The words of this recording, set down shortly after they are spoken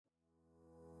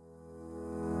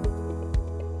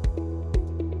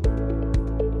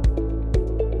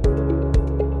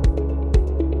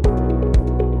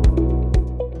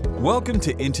Welcome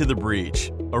to Into the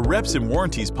Breach, a Reps and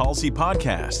Warranties policy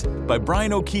podcast by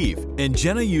Brian O'Keefe and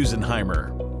Gena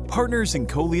Usenheimer, partners and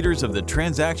co-leaders of the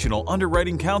Transactional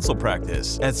Underwriting Counsel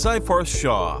practice at Seyfarth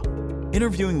Shaw,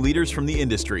 interviewing leaders from the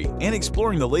industry and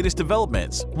exploring the latest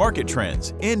developments, market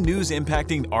trends, and news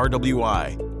impacting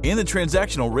RWI and the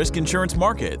transactional risk insurance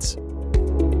markets.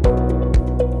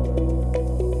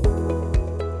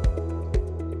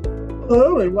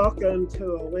 Hello and welcome to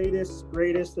the latest,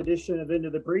 greatest edition of Into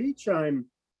the Breach. I'm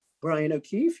Brian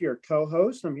O'Keefe, your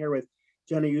co-host. I'm here with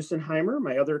Gena Usenheimer,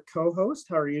 my other co-host.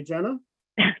 How are you, Gena?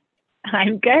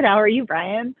 I'm good. How are you,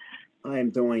 Brian? I'm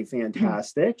doing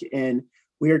fantastic. And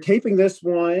we are taping this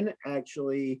one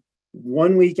actually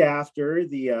 1 week after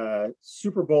the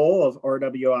Super Bowl of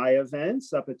RWI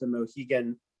events up at the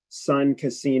Mohegan Sun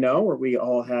Casino, where we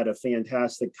all had a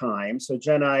fantastic time. So,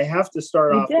 Gena, I have to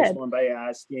start off this one by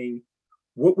asking,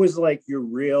 what was like your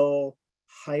real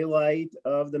highlight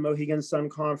of the Mohegan Sun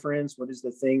Conference? What is the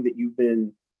thing that you've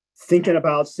been thinking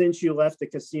about since you left the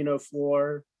casino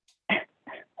floor?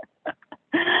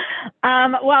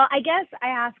 Well, I guess I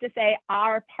have to say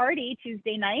our party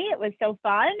Tuesday night was so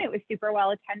fun. It was super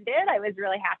well attended. I was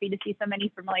really happy to see so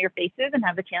many familiar faces and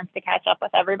have a chance to catch up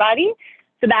with everybody.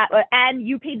 So and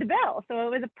you paid the bill. So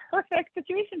it was a perfect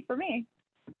situation for me.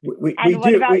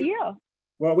 What about you?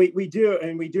 Well, we do,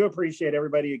 and we do appreciate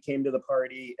everybody who came to the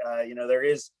party. There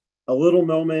is a little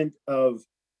moment of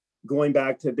going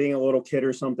back to being a little kid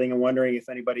or something and wondering if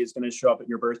anybody is going to show up at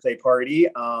your birthday party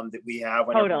that we have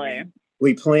whenever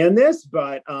we plan this.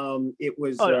 But it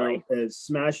was a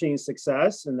smashing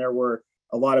success, and there were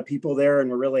a lot of people there, and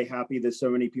we're really happy that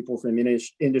so many people from the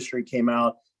industry came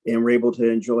out and were able to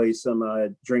enjoy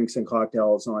some drinks and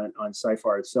cocktails on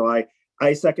Seyfarth. So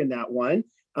I second that one.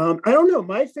 I don't know.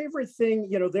 My favorite thing,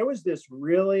 there was this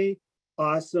really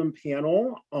awesome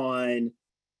panel on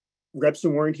reps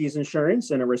and warranties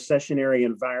insurance in a recessionary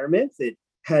environment that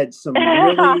had some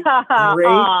really great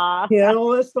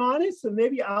panelists on it. So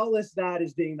maybe I'll list that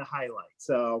as being the highlight.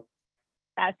 So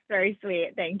that's very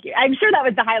sweet. Thank you. I'm sure that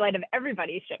was the highlight of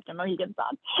everybody's trip to Mohegan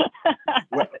Sun.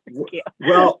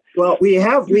 Well, we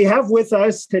have with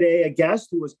us today a guest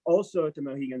who was also at the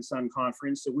Mohegan Sun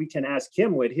Conference, so we can ask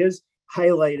him what his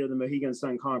highlight of the Mohegan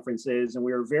Sun Conference is. And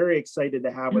we are very excited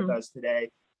to have with us today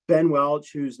Ben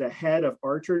Welch, who's the head of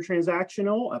Archer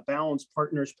Transactional, a balanced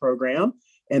partners program.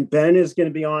 And Ben is going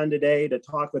to be on today to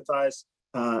talk with us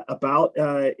about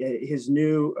his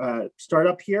new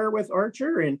startup here with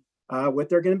Archer and what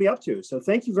they're going to be up to. So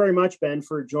thank you very much, Ben,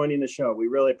 for joining the show. We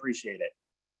really appreciate it.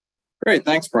 Great.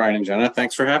 Thanks, Brian and Gena.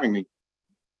 Thanks for having me.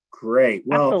 Great.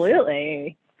 Well,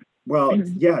 absolutely. Well,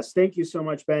 yes, thank you so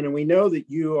much, Ben. And we know that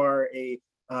you are a,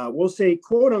 we'll say,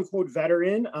 quote unquote,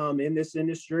 veteran in this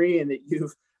industry, and that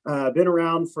you've been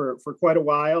around for quite a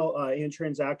while in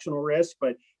transactional risk.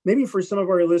 But maybe for some of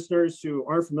our listeners who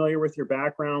aren't familiar with your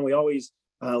background, we always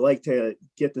like to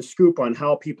get the scoop on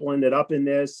how people ended up in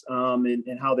this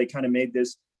and how they kind of made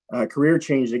this career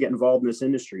change to get involved in this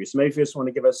industry. So maybe if you just want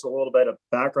to give us a little bit of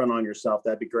background on yourself,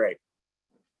 that'd be great.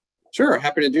 Sure,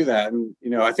 happy to do that. And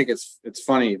I think it's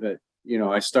funny that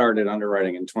I started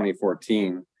underwriting in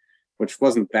 2014, which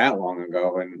wasn't that long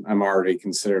ago, and I'm already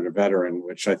considered a veteran,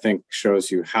 which I think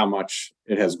shows you how much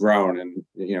it has grown.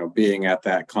 And being at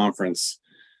that conference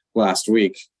last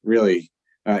week really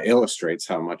illustrates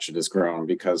how much it has grown,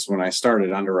 because when I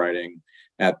started underwriting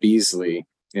at Beasley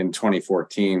in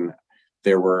 2014,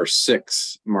 there were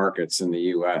 6 markets in the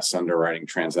U.S. underwriting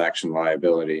transaction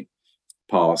liability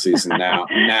policies, and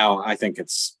now I think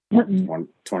it's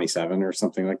 127 or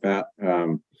something like that.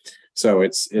 So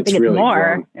it's really more.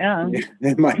 Grown. Yeah,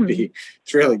 it might be.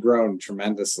 It's really grown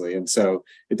tremendously, and so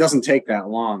it doesn't take that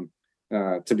long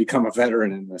to become a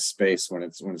veteran in this space when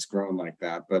it's grown like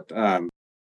that. But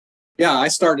I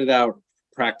started out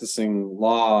practicing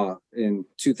law in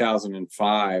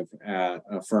 2005 at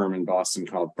a firm in Boston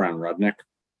called Brown Rudnick,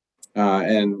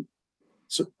 and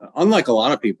so unlike a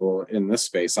lot of people in this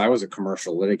space, I was a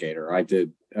commercial litigator. I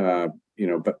did,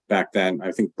 but back then,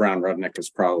 I think Brown Rudnick is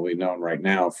probably known right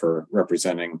now for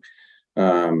representing,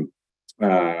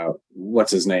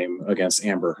 what's his name, against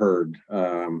Amber Heard.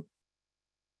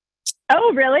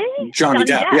 Oh, really? Johnny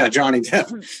Depp. Yeah, Johnny Depp.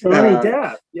 Johnny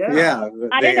Depp. Yeah. Yeah.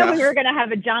 I didn't know we were going to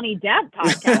have a Johnny Depp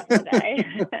podcast today.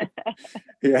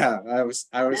 Yeah, I was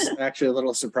actually a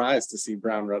little surprised to see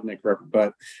Brown Rudnick,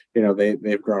 but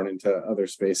they've grown into other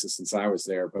spaces since I was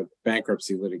there. But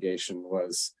bankruptcy litigation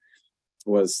was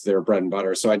their bread and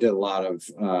butter. So I did a lot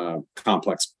of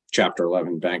complex Chapter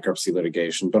 11 bankruptcy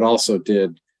litigation, but also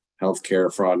did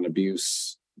healthcare fraud and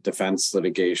abuse defense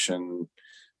litigation,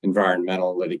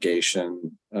 environmental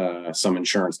litigation, some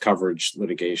insurance coverage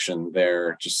litigation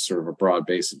there, just sort of a broad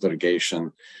base of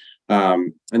litigation.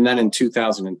 And then in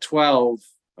 2012,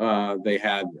 they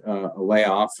had a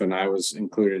layoff, and I was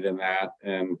included in that.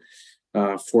 And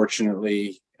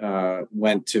fortunately,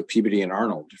 went to Peabody and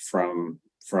Arnold from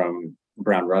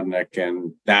Brown Rudnick,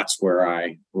 and that's where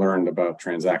I learned about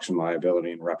transaction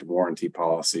liability and rep and warranty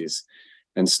policies,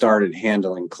 and started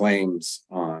handling claims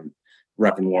on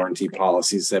rep and warranty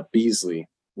policies that Beasley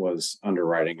was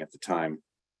underwriting at the time.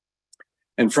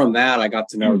 And from that, I got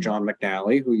to know John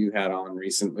McNally, who you had on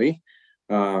recently.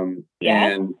 And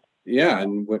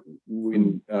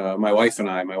when my wife and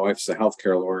I, my wife's a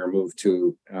healthcare lawyer, moved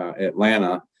to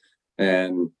Atlanta,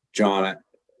 and John,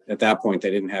 at that point,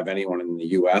 they didn't have anyone in the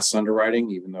U.S.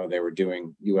 underwriting, even though they were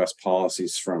doing U.S.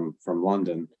 policies from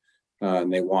London.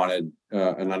 And they wanted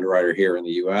an underwriter here in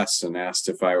the U.S. and asked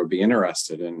if I would be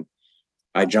interested. And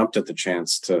I jumped at the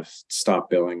chance to stop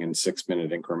billing in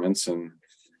 6-minute increments and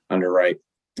underwrite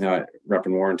rep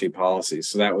and warranty policies.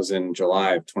 So that was in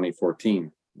July of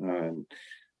 2014. And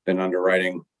been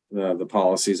underwriting the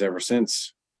policies ever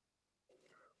since.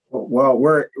 Well,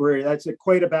 we're that's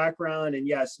quite a background, and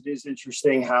yes, it is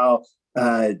interesting how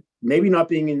maybe not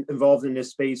being involved in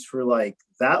this space for like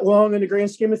that long in the grand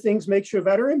scheme of things makes you a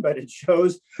veteran, but it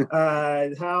shows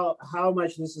how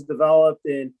much this has developed,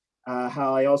 and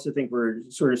how I also think we're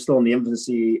sort of still in the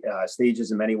infancy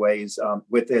stages in many ways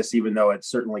with this, even though it's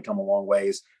certainly come a long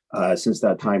ways since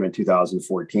that time in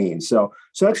 2014. So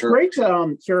that's Sure. great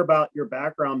to hear about your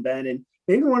background, Ben, and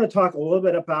maybe we want to talk a little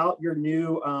bit about your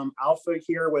new alpha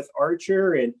here with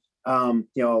Archer, and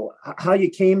how you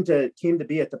came to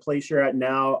be at the place you're at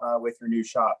now with your new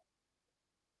shop.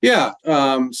 Yeah.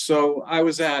 So I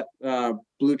was at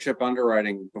Blue Chip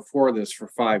Underwriting before this for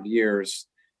 5 years.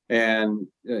 And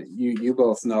you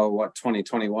both know what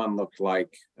 2021 looked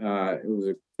like. It was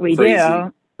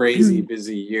a crazy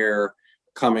busy year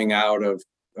coming out of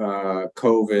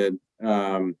COVID.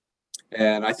 And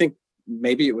I think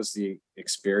maybe it was the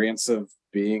experience of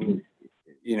being,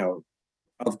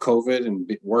 of COVID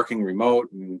and working remote.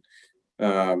 And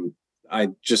I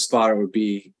just thought it would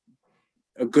be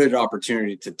a good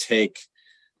opportunity to take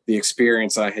the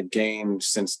experience I had gained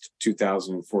since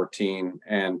 2014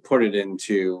 and put it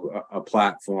into a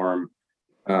platform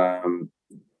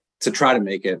to try to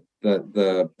make it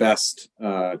the best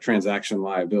transaction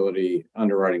liability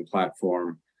underwriting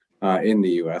platform in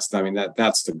the U.S. I mean,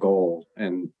 that's the goal.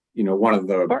 And one of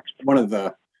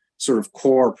the sort of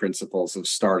core principles of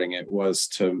starting it was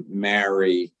to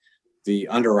marry the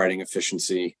underwriting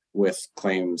efficiency with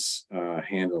claims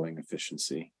handling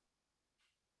efficiency.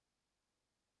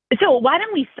 So why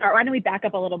don't we back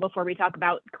up a little before we talk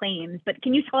about claims, but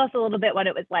can you tell us a little bit what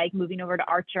it was like moving over to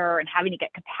Archer and having to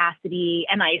get capacity,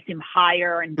 and I assume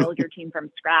hire and build your team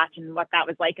from scratch, and what that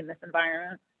was like in this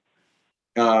environment?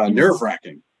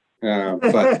 Nerve-wracking,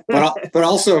 but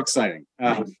also exciting.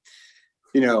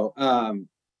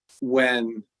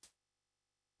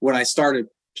 When I started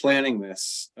planning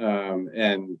this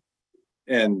and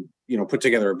put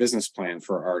together a business plan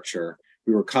for Archer,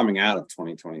 we were coming out of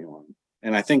 2021.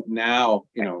 And I think now,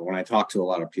 when I talk to a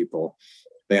lot of people,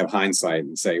 they have hindsight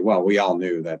and say, well, we all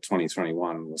knew that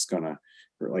 2021 was going to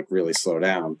really slow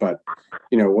down. But,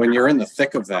 when you're in the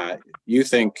thick of that, you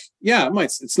think, yeah,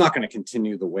 it's not going to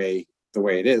continue the way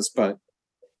it is, but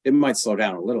it might slow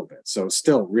down a little bit. So it's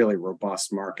still really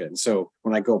robust market. And so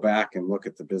when I go back and look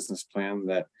at the business plan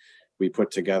that we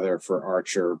put together for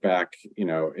Archer back, in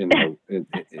the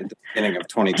beginning of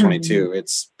 2022,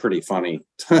 it's pretty funny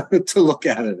to look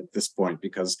at it at this point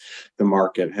because the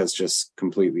market has just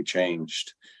completely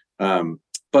changed.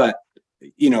 But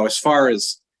as far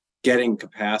as getting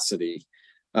capacity,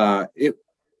 I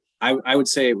would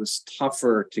say it was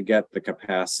tougher to get the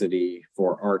capacity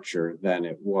for Archer than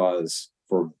it was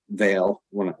for Vail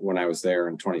when I was there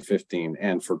in 2015,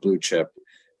 and for Blue Chip.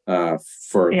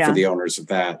 For the owners of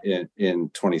that in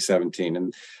 2017.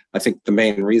 And I think the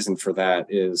main reason for that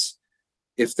is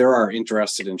if there are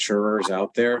interested insurers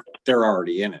out there, they're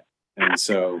already in it. And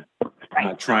so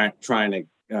trying to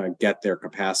get their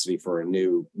capacity for a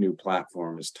new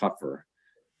platform is tougher.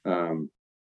 And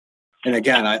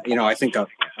again, I think a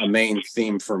main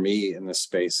theme for me in this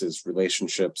space is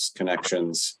relationships,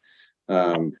 connections.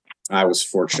 I was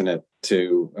fortunate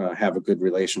to have a good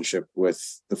relationship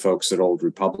with the folks at Old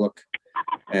Republic,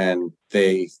 and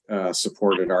they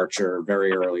supported Archer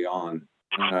very early on.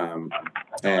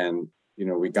 And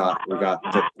we got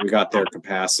their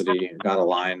capacity, got a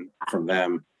line from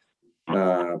them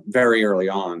very early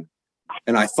on.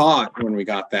 And I thought when we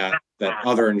got that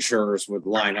other insurers would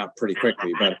line up pretty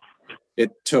quickly, but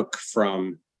it took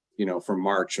from from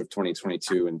March of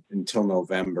 2022 until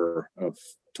November of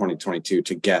 2022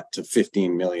 to get to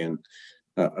 15 million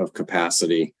of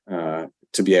capacity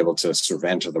to be able to sort of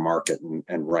enter the market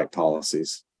and write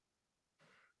policies.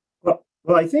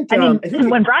 Well, I think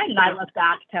when Bryan and I look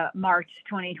back to March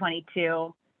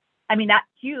 2022, I mean, that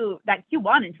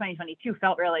Q1 in 2022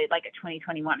 felt really like a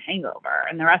 2021 hangover,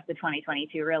 and the rest of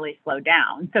 2022 really slowed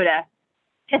down. So to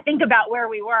think about where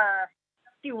we were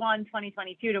Q1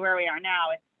 2022 to where we are now,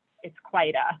 it's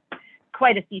quite a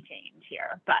sea change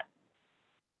here. But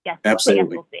yes,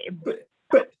 absolutely. We'll see.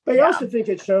 But I also think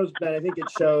it shows that it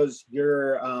shows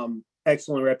your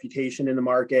excellent reputation in the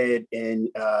market, and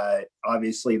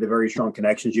obviously the very strong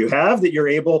connections you have, that you're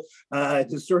able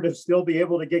to sort of still be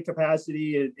able to get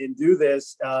capacity and do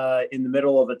this in the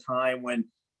middle of a time when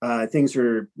things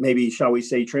are, maybe, shall we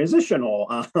say, transitional,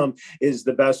 is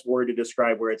the best word to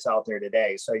describe where it's out there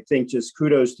today. So I think just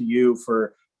kudos to you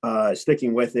for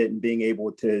sticking with it and being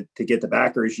able to get the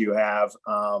backers you have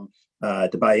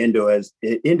to buy into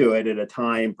it at a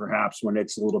time perhaps when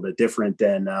it's a little bit different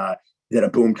than a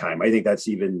boom time. I think that's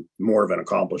even more of an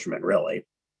accomplishment, really.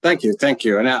 Thank you.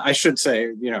 And I should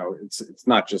say, it's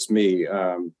not just me.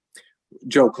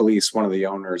 Joe Calise, one of the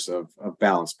owners of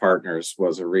Balance Partners,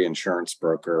 was a reinsurance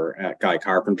broker at Guy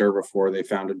Carpenter before they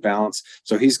founded Balance.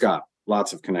 So he's got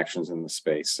lots of connections in the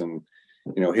space, and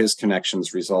his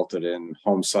connections resulted in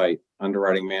home site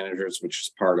underwriting managers, which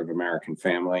is part of American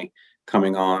Family,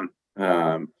 coming on.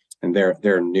 And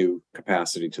they're new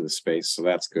capacity to the space, so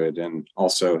that's good. And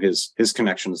also his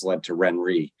connections led to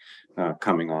RenRe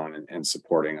coming on and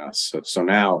supporting us. So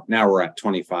now we're at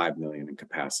 25 million in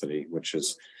capacity, which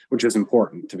is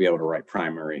important to be able to write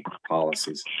primary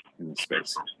policies in the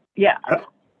space. Yeah.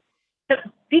 So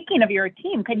speaking of your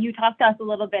team, can you talk to us a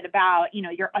little bit about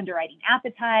your underwriting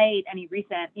appetite, any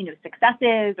recent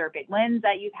successes or big wins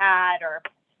that you've had, or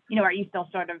are you still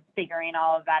sort of figuring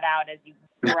all of that out as you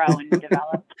grow and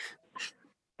develop?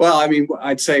 Well, I mean,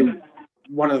 I'd say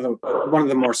one of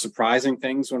the more surprising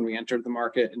things when we entered the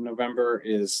market in November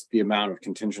is the amount of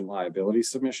contingent liability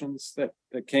submissions that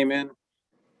came in.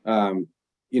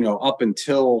 Up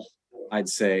until I'd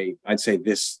say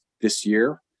this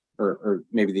year or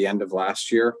maybe the end of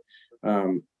last year,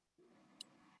 we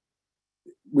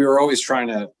were always trying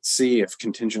to see if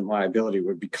contingent liability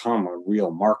would become a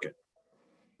real market.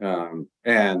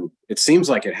 And it seems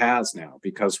like it has now,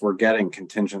 because we're getting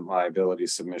contingent liability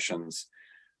submissions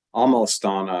almost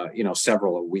on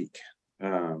several a week.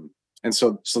 And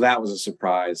so that was a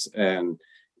surprise. And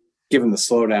given the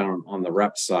slowdown on the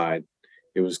rep side,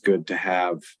 it was good to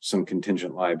have some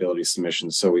contingent liability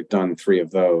submissions. So we've done 3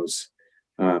 of those.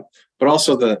 But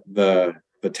also the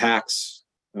tax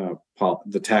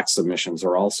submissions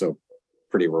are also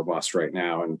pretty robust right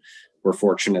now. And we're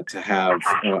fortunate to have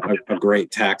a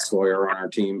great tax lawyer on our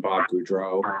team, Bob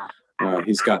Goudreau.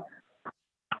 He's got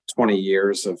 20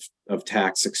 years of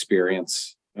tax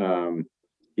experience.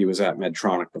 He was at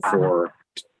Medtronic before,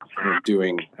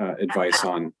 doing advice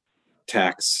on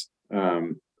tax,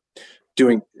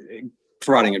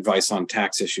 providing advice on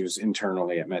tax issues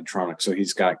internally at Medtronic. So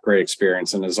he's got great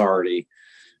experience and has already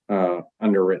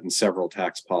underwritten several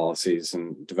tax policies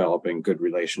and developing good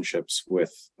relationships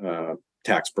with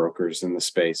tax brokers in the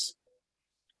space.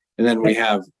 And then we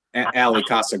have Ali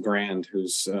Casagrande,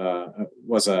 who's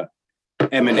was a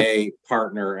M&A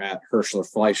partner at Herschler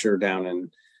Fleischer down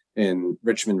in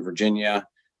Richmond, Virginia.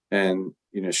 And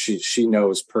she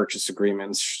knows purchase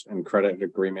agreements and credit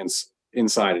agreements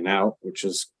inside and out, which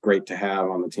is great to have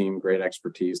on the team, great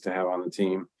expertise to have on the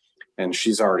team. And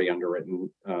she's already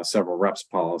underwritten several reps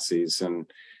policies. And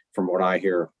from what I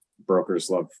hear,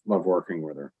 brokers love working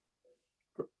with her.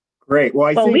 Great.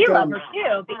 Well, we love her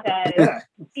too, because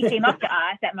she came up to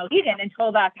us at Mohegan and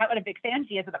told us what a big fan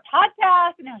she is of the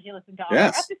podcast and how she listened to all our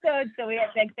episodes. So we are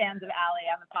big fans of Allie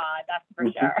on the pod, that's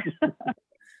for sure.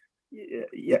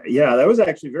 Yeah, that was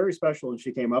actually very special when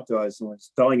she came up to us and was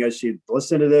telling us she'd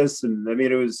listened to this. And I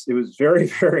mean, it was very,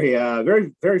 very,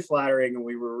 very, very flattering, and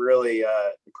we were really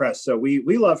impressed. So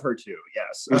we love her too.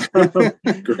 Yes.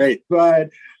 Great.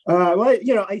 But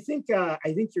I think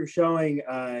you're showing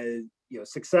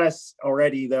success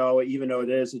already, though, even though it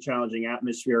is a challenging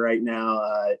atmosphere right now.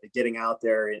 Getting out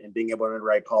there and being able to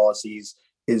write policies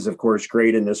is, of course,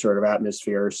 great in this sort of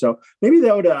atmosphere. So maybe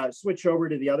though, to switch over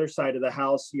to the other side of the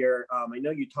house here, I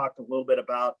know you talked a little bit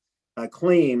about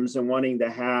claims and wanting to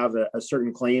have a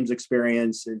certain claims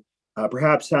experience, and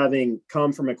perhaps having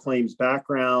come from a claims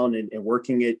background and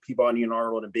working at Peabody and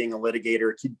Arnold and being a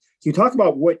litigator. Can you talk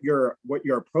about what your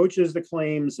approach is to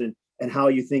claims and how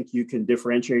you think you can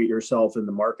differentiate yourself in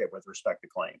the market with respect to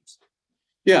claims?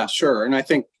 Yeah, sure. And I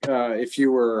think if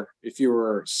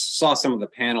you saw some of the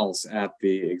panels at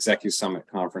the Executive Summit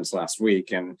conference last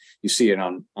week, and you see it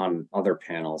on other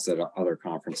panels at other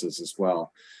conferences as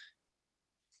well,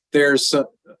 there's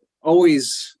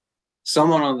always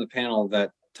someone on the panel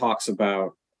that talks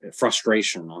about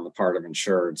frustration on the part of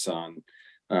insureds on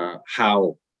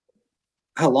how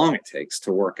long it takes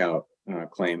to work out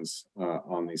claims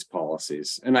on these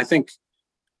policies. And I think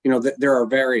there are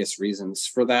various reasons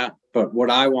for that, but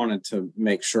what I wanted to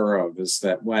make sure of is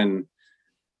that when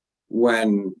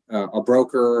a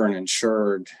broker or an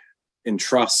insured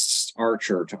entrusts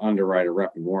Archer to underwrite a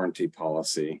rep and warranty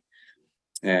policy,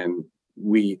 and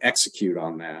we execute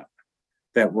on that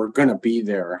we're going to be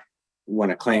there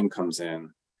when a claim comes in,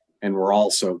 and we're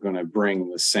also going to bring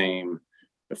the same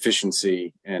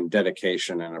efficiency and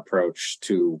dedication and approach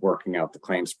to working out the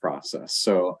claims process.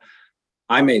 So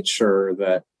I made sure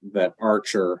that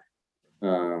Archer,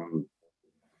 in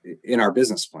our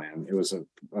business plan, it was an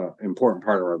important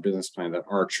part of our business plan that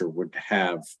Archer would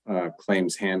have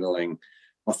claims handling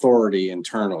authority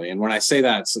internally. And when I say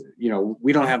that,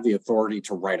 we don't have the authority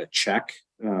to write a check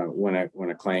when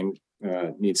a claim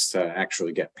needs to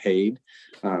actually get paid.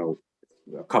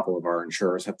 A couple of our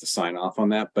insurers have to sign off on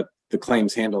that, but the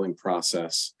claims handling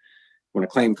process, when a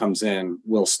claim comes in,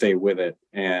 we'll stay with it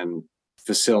and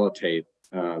facilitate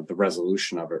the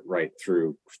resolution of it right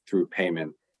through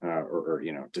payment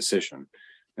or decision,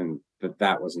 and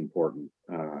that was important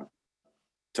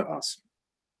to us.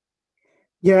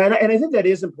 Yeah, and I think that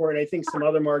is important. I think some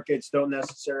other markets don't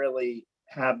necessarily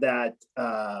have that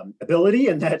ability,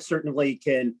 and that certainly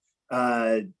can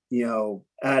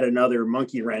add another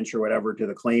monkey wrench or whatever to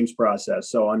the claims process.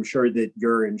 So I'm sure that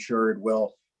your insured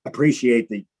will appreciate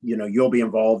that you'll be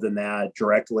involved in that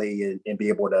directly and be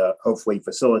able to hopefully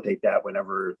facilitate that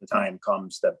whenever the time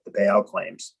comes to pay out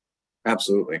claims.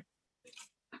 Absolutely.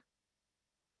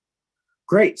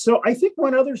 Great. So I think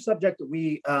one other subject that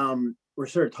we were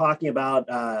sort of talking about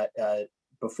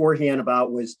beforehand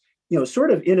about was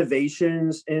sort of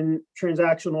innovations in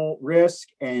transactional risk.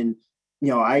 And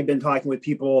I've been talking with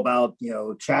people about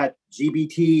chat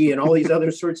GBT and all these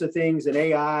other sorts of things and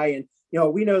AI, and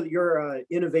we know that you're an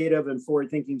innovative and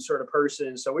forward-thinking sort of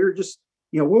person. So we were just,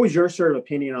 what was your sort of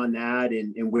opinion on that,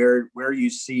 and where you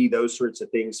see those sorts of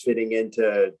things fitting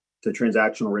into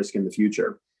transactional risk in the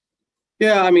future?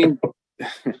 Yeah, I mean,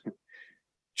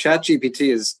 chat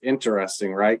GPT is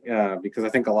interesting, right? Because I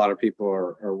think a lot of people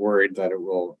are worried that it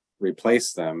will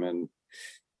replace them. And,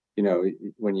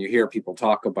 when you hear people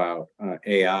talk about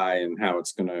AI and how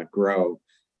it's going to grow,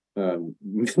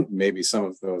 maybe some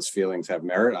of those feelings have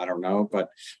merit. I don't know. But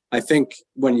I think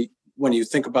when you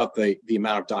think about the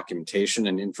amount of documentation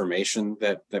and information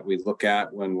that we look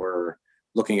at when we're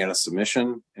looking at a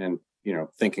submission and,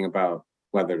 thinking about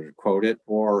whether to quote it,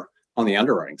 or on the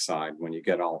underwriting side, when you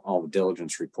get all the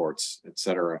diligence reports, et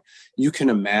cetera, you can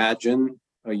imagine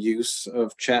a use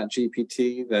of chat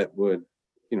GPT that would,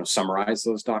 summarize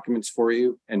those documents for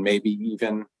you and maybe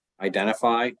even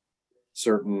identify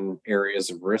certain areas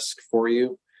of risk for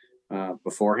you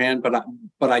beforehand. But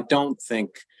I don't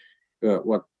think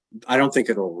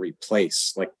it'll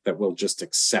replace, like, that we'll just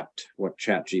accept what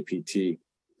chat GPT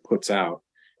puts out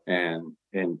and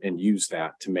use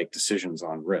that to make decisions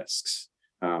on risks.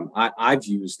 I've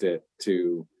used it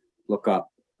to look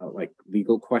up like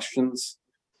legal questions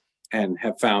and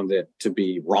have found it to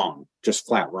be wrong, just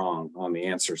flat wrong on the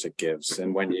answers it gives.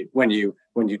 And when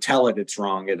you tell it it's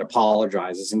wrong, it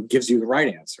apologizes and gives you the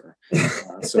right answer.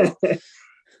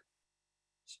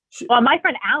 Well, my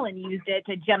friend Alan used it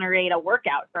to generate a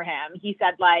workout for him. He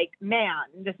said, man,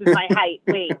 this is my height,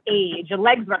 weight, age, a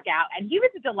legs workout. And he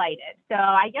was delighted. So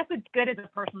I guess it's good as a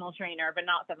personal trainer, but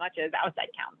not so much as outside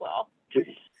counsel.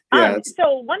 Yeah,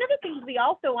 so one of the things we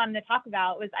also wanted to talk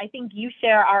about was, I think you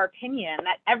share our opinion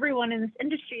that everyone in this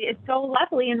industry is so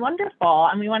lovely and wonderful.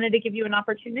 And we wanted to give you an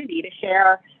opportunity to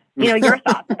share, your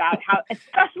thoughts about how,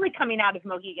 especially coming out of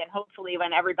Mohegan, hopefully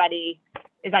when everybody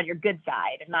is on your good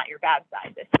side and not your bad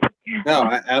side this year. No,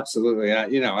 absolutely.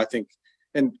 I think,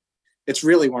 and it's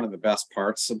really one of the best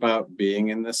parts about being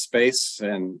in this space.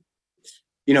 And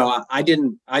I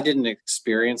didn't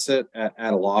experience it at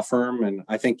a law firm, and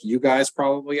I think you guys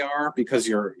probably are because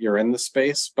you're in the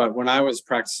space. But when I was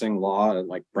practicing law at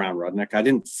like Brown Rudnick, I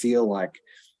didn't feel like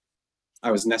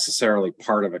I was necessarily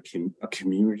part of a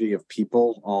community of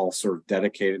people all sort of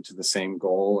dedicated to the same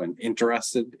goal and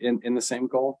interested in the same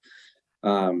goal.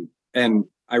 And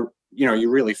you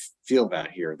really feel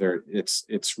that here.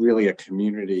 It's really a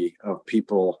community of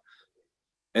people,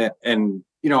 and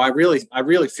I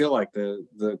really feel like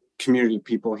the community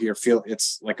people here feel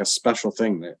it's like a special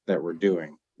thing that we're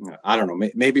doing. I don't know,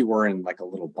 maybe we're in like a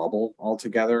little bubble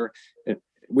altogether.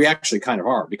 We actually kind of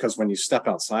are, because when you step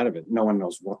outside of it, no one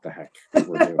knows what the heck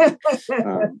we're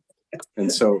doing.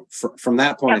 And so from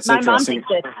that point, it's interesting.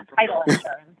 My mom thinks it's title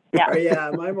insurance. Yeah. Oh,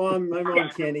 yeah, my mom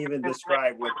can't even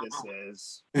describe what this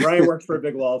is. Bryan works for a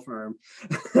big law firm.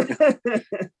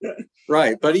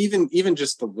 Right. But even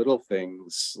just the little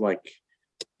things, like,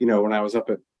 when I was up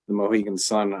at the Mohegan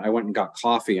Sun, I went and got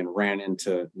coffee and ran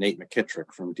into Nate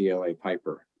McKittrick from DLA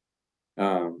Piper.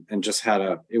 And just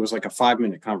it was like a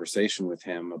 5-minute conversation with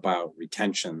him about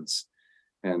retentions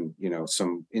and,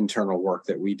 some internal work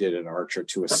that we did at Archer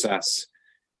to assess,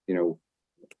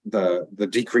 the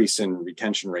decrease in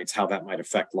retention rates, how that might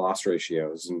affect loss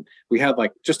ratios. And we had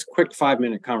like just a quick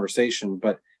 5-minute conversation,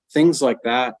 but things like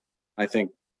that, I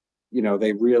think,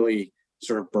 they really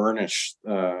sort of burnish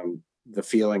the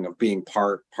feeling of being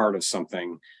part of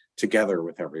something together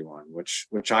with everyone,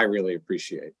 which I really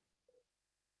appreciate.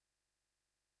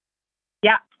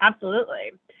 Yeah,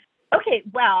 absolutely. Okay,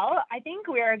 well, I think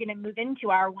we are going to move into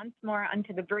our once more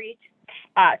onto the breach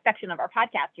section of our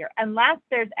podcast here. Unless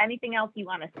there's anything else you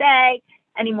want to say,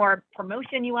 any more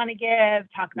promotion you want to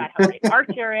give, talk about how great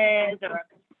Archer is, or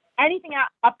anything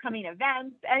upcoming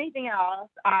events, anything else,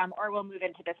 or we'll move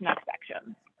into this next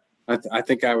section. I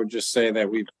think I would just say that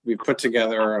we've put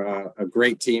together a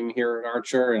great team here at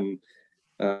Archer, and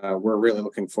we're really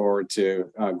looking forward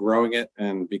to growing it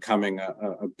and becoming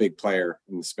a big player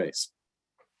in the space.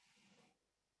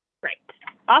 Great.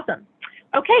 Awesome.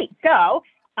 Okay, so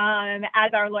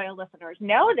as our loyal listeners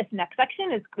know, this next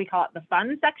section we call it the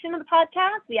fun section of the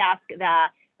podcast. We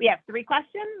have 3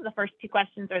 questions. The first 2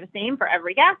 questions are the same for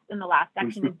every guest, and the last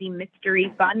section is the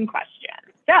mystery fun question.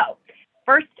 So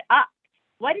first up,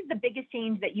 what is the biggest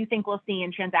change that you think we'll see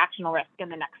in transactional risk in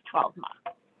the next 12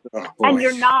 months? Oh, and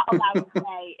you're not allowed to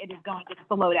say it is going to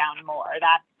slow down more.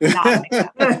 That's not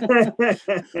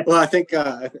acceptable. Well, I think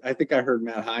I heard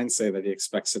Matt Hines say that he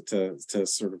expects it to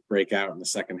sort of break out in the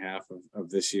second half of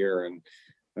this year. And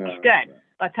good.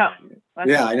 Let's hope.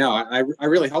 I know. I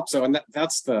really hope so. And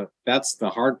that's the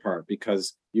hard part,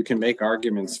 because you can make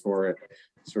arguments for it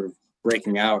sort of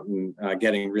breaking out and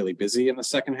getting really busy in the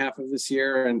second half of this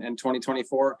year and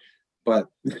 2024. But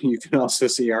you can also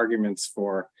see arguments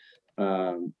for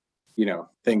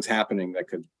things happening that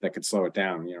could slow it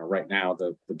down. Right now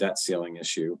the debt ceiling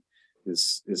issue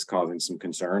is causing some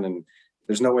concern, and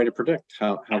there's no way to predict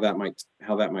how that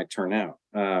might turn out.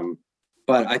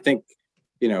 But I think,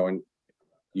 and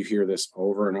you hear this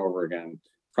over and over again,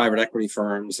 private equity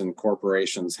firms and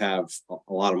corporations have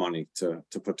a lot of money to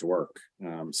put to work.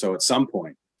 So at some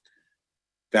point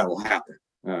that will happen.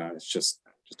 It's just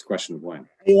a question of when.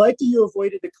 I like that you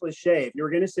avoided the cliche. If you were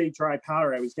going to say dry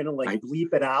powder, I was going to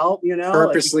bleep it out,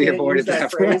 Purposely avoided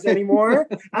that phrase anymore.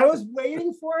 I was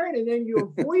waiting for it, and then you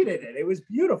avoided it. It was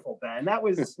beautiful, Ben. That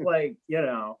was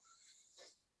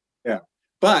Yeah.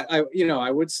 But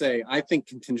I would say, I think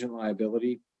contingent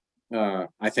liability,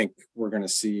 I think we're going to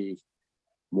see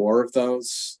more of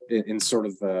those in sort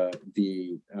of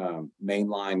the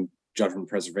mainline judgment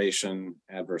preservation,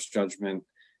 adverse judgment.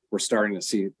 We're starting to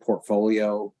see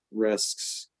portfolio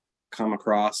risks come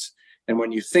across. And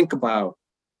when you think about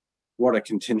what a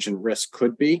contingent risk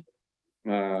could be,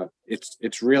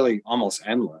 it's really almost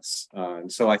endless.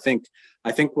 And so I think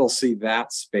we'll see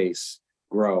that space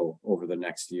grow over the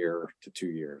next year to 2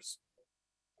 years.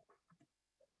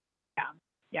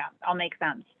 Yeah, all makes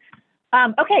sense.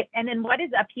 Okay, and then what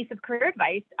is a piece of career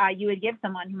advice you would give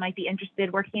someone who might be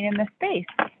interested working in this space?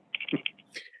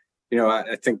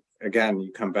 I think, again,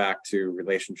 you come back to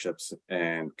relationships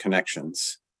and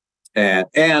connections,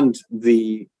 and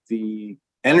the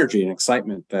energy and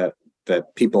excitement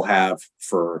that people have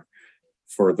for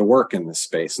the work in this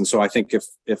space. And so I think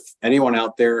if anyone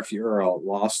out there, if you're a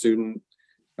law student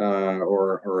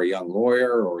or a young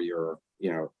lawyer, or you're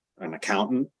an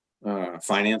accountant,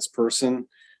 finance person,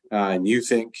 and you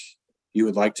think you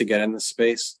would like to get in this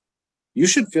space, you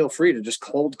should feel free to just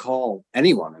cold call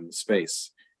anyone in the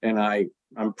space. And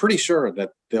I'm pretty sure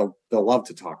that they'll love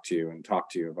to talk to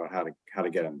you about how to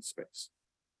get in the space.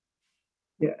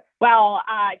 Yeah. Well,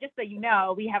 just so you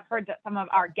know, we have heard that some of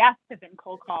our guests have been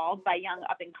cold called by young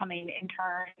up and coming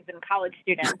interns and college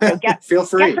students. So feel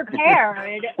free. Get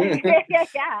prepared.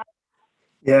 Yeah.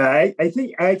 Yeah, I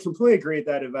think I completely agree with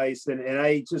that advice. And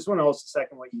I just want to also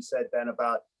second what you said, Ben,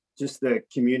 about just the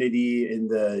community and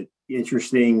the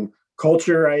interesting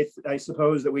culture, I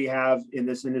suppose, that we have in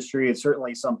this industry. It's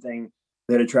certainly something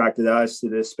that attracted us to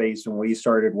this space when we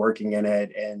started working in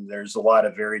it. And there's a lot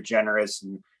of very generous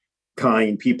and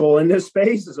kind people in this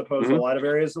space, as opposed to a lot of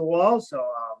areas of the law. So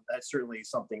that's certainly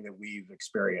something that we've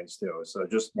experienced too. So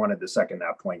just wanted to second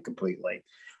that point completely.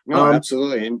 No,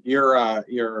 absolutely. And your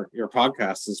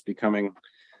podcast is becoming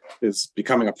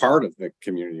a part of the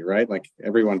community, right? Like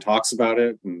everyone talks about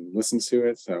it and listens to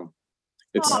it. So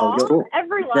it's cool.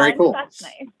 Everyone. Very cool. That's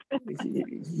nice.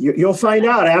 You'll find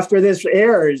out after this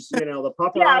airs, the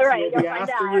paparazzi will be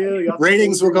after you.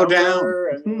 Ratings will go down.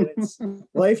 I mean,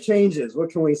 life changes.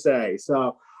 What can we say?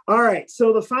 So, all right.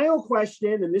 So the final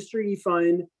question, the mystery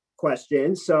fun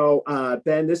question. So,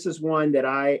 Ben, this is one that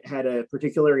I had a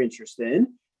particular interest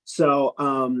in. So,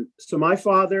 so my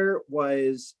father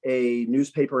was a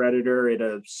newspaper editor at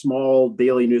a small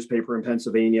daily newspaper in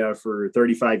Pennsylvania for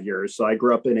 35 years. So I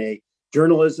grew up in a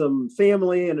journalism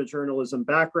family and a journalism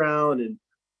background, and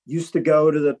used to go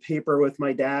to the paper with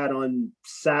my dad on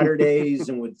Saturdays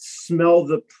and would smell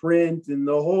the print and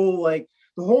the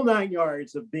whole 9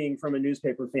 yards of being from a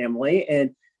newspaper family.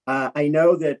 And I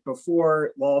know that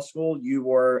before law school, you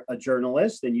were a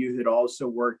journalist and you had also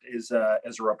worked as a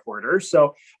reporter.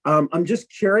 So I'm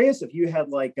just curious if you had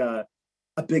like a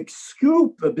big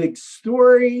scoop, a big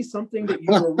story, something that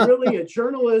you were really a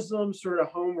journalism sort of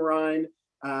home run,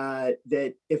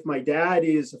 that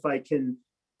if I can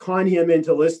con him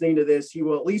into listening to this, he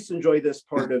will at least enjoy this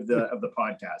part of the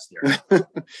podcast here.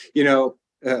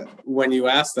 When you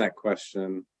asked that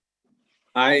question,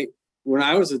 when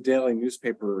I was a daily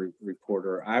newspaper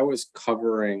reporter, I was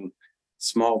covering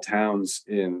small towns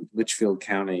in Litchfield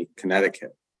County,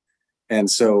 Connecticut. And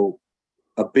so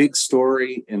a big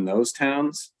story in those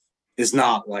towns is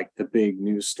not like the big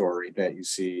news story that you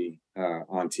see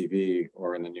on TV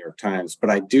or in the New York Times. But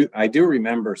I do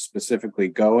remember specifically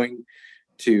going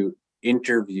to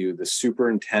interview the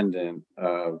superintendent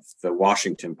of the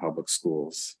Washington Public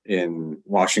Schools in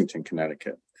Washington,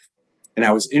 Connecticut. And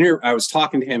I was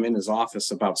talking to him in his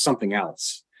office about something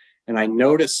else. And I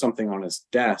noticed something on his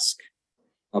desk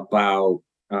about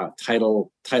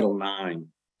Title IX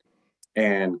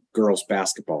and girls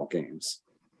basketball games,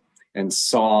 and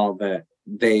saw that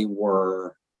they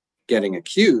were getting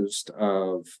accused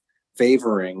of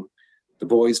favoring the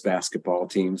boys basketball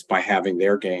teams by having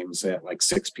their games at like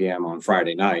 6 p.m. on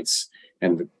Friday nights,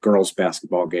 and the girls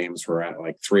basketball games were at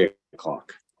like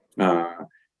 3:00.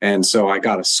 And so I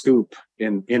got a scoop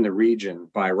in the region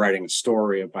by writing a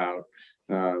story about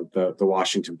the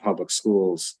Washington Public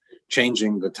Schools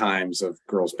changing the times of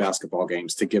girls basketball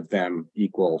games to give them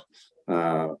equal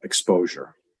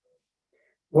exposure.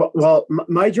 Well,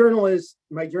 my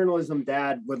journalism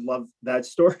dad would love that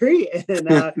story.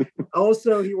 And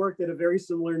also he worked at a very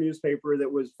similar newspaper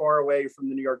that was far away from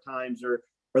the New York Times or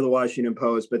the Washington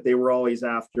Post, but they were always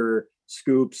after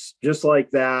scoops just like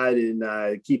that,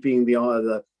 and keeping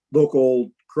the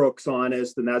local crooks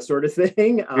honest and that sort of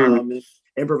thing,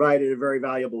 and provided a very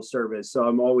valuable service. So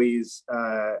I'm always,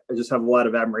 I just have a lot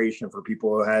of admiration for people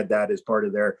who had that as part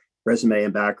of their resume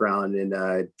and background,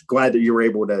 and glad that you were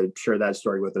able to share that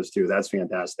story with us too. That's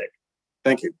fantastic.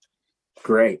 Thank you.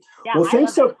 Great. Yeah, well,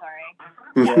 thanks so.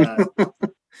 Yeah.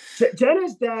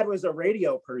 Jenna's dad was a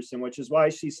radio person, which is why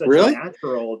she's such Really? a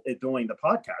natural at doing the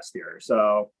podcast here.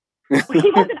 So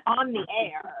he wasn't on the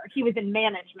air. He was in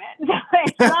management.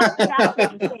 It's not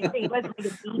exactly the same thing. He wasn't like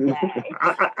a DJ.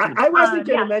 I wasn't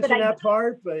going to mention but that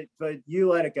part, but you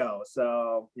let it go.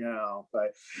 So,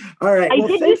 but all right. I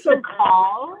did used to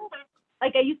call.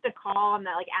 Like I used to call on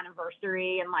that like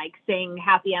anniversary and like sing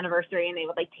happy anniversary, and they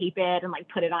would like tape it and like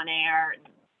put it on air. And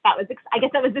that was, I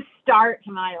guess that was the start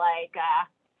to my like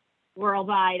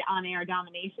worldwide on-air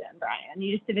domination, Bryan.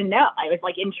 You just didn't know. I was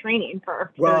like in training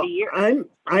for 30 years.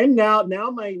 I'm now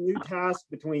my new task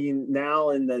between now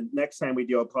and the next time we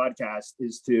do a podcast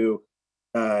is to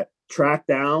track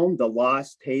down the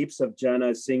lost tapes of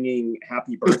Jenna singing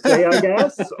happy birthday, I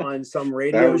guess, on some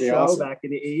radio show awesome. Back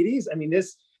in the 80s. I mean,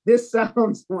 this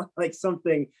sounds like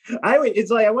something I want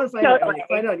to find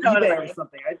out eBay or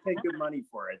something. I'd pay good money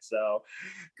for it. So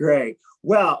great.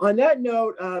 Well, on that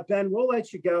note, Ben, we'll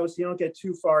let you go so you don't get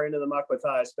too far into the muck with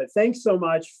us. But thanks so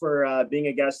much for being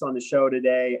a guest on the show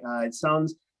today. It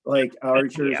sounds like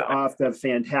Archer's off to a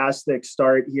fantastic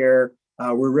start here.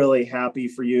 We're really happy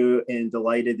for you and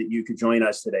delighted that you could join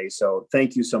us today. So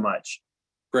thank you so much.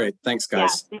 Great. Thanks,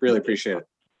 guys. Really appreciate it.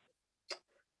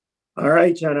 All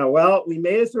right, Jenna. Well, we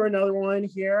made it through another one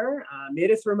here. Made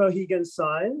it through Mohegan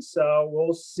Sun. So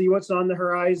we'll see what's on the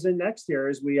horizon next year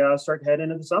as we start heading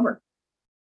into the summer.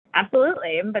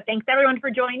 Absolutely. But thanks everyone for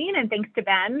joining, and thanks to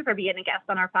Ben for being a guest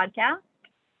on our podcast.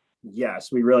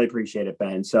 Yes, we really appreciate it,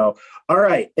 Ben. So, all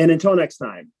right. And until next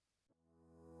time.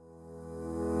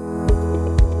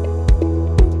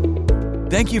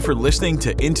 Thank you for listening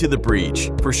to Into the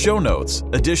Breach. For show notes,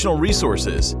 additional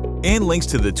resources, and links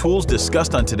to the tools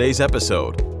discussed on today's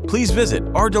episode, please visit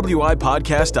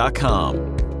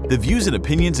rwipodcast.com. The views and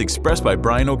opinions expressed by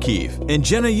Bryan O'Keefe and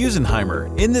Gena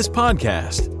Usenheimer in this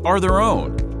podcast are their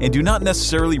own and do not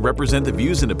necessarily represent the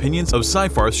views and opinions of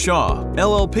Seyfarth Shaw,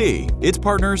 LLP, its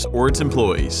partners, or its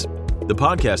employees. The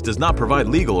podcast does not provide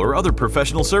legal or other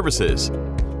professional services.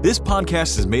 This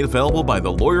podcast is made available by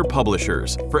the Lawyer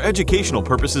Publishers for educational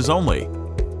purposes only,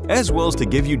 as well as to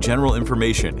give you general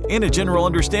information and a general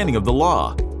understanding of the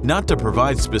law, not to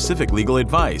provide specific legal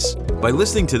advice. By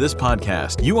listening to this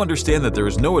podcast, you understand that there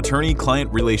is no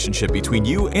attorney-client relationship between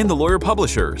you and the Lawyer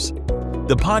Publishers.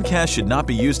 The podcast should not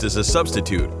be used as a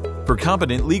substitute for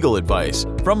competent legal advice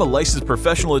from a licensed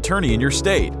professional attorney in your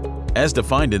state. As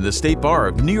defined in the State Bar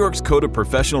of New York's Code of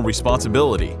Professional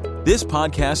Responsibility, this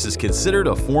podcast is considered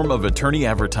a form of attorney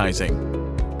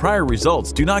advertising. Prior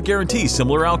results do not guarantee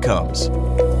similar outcomes.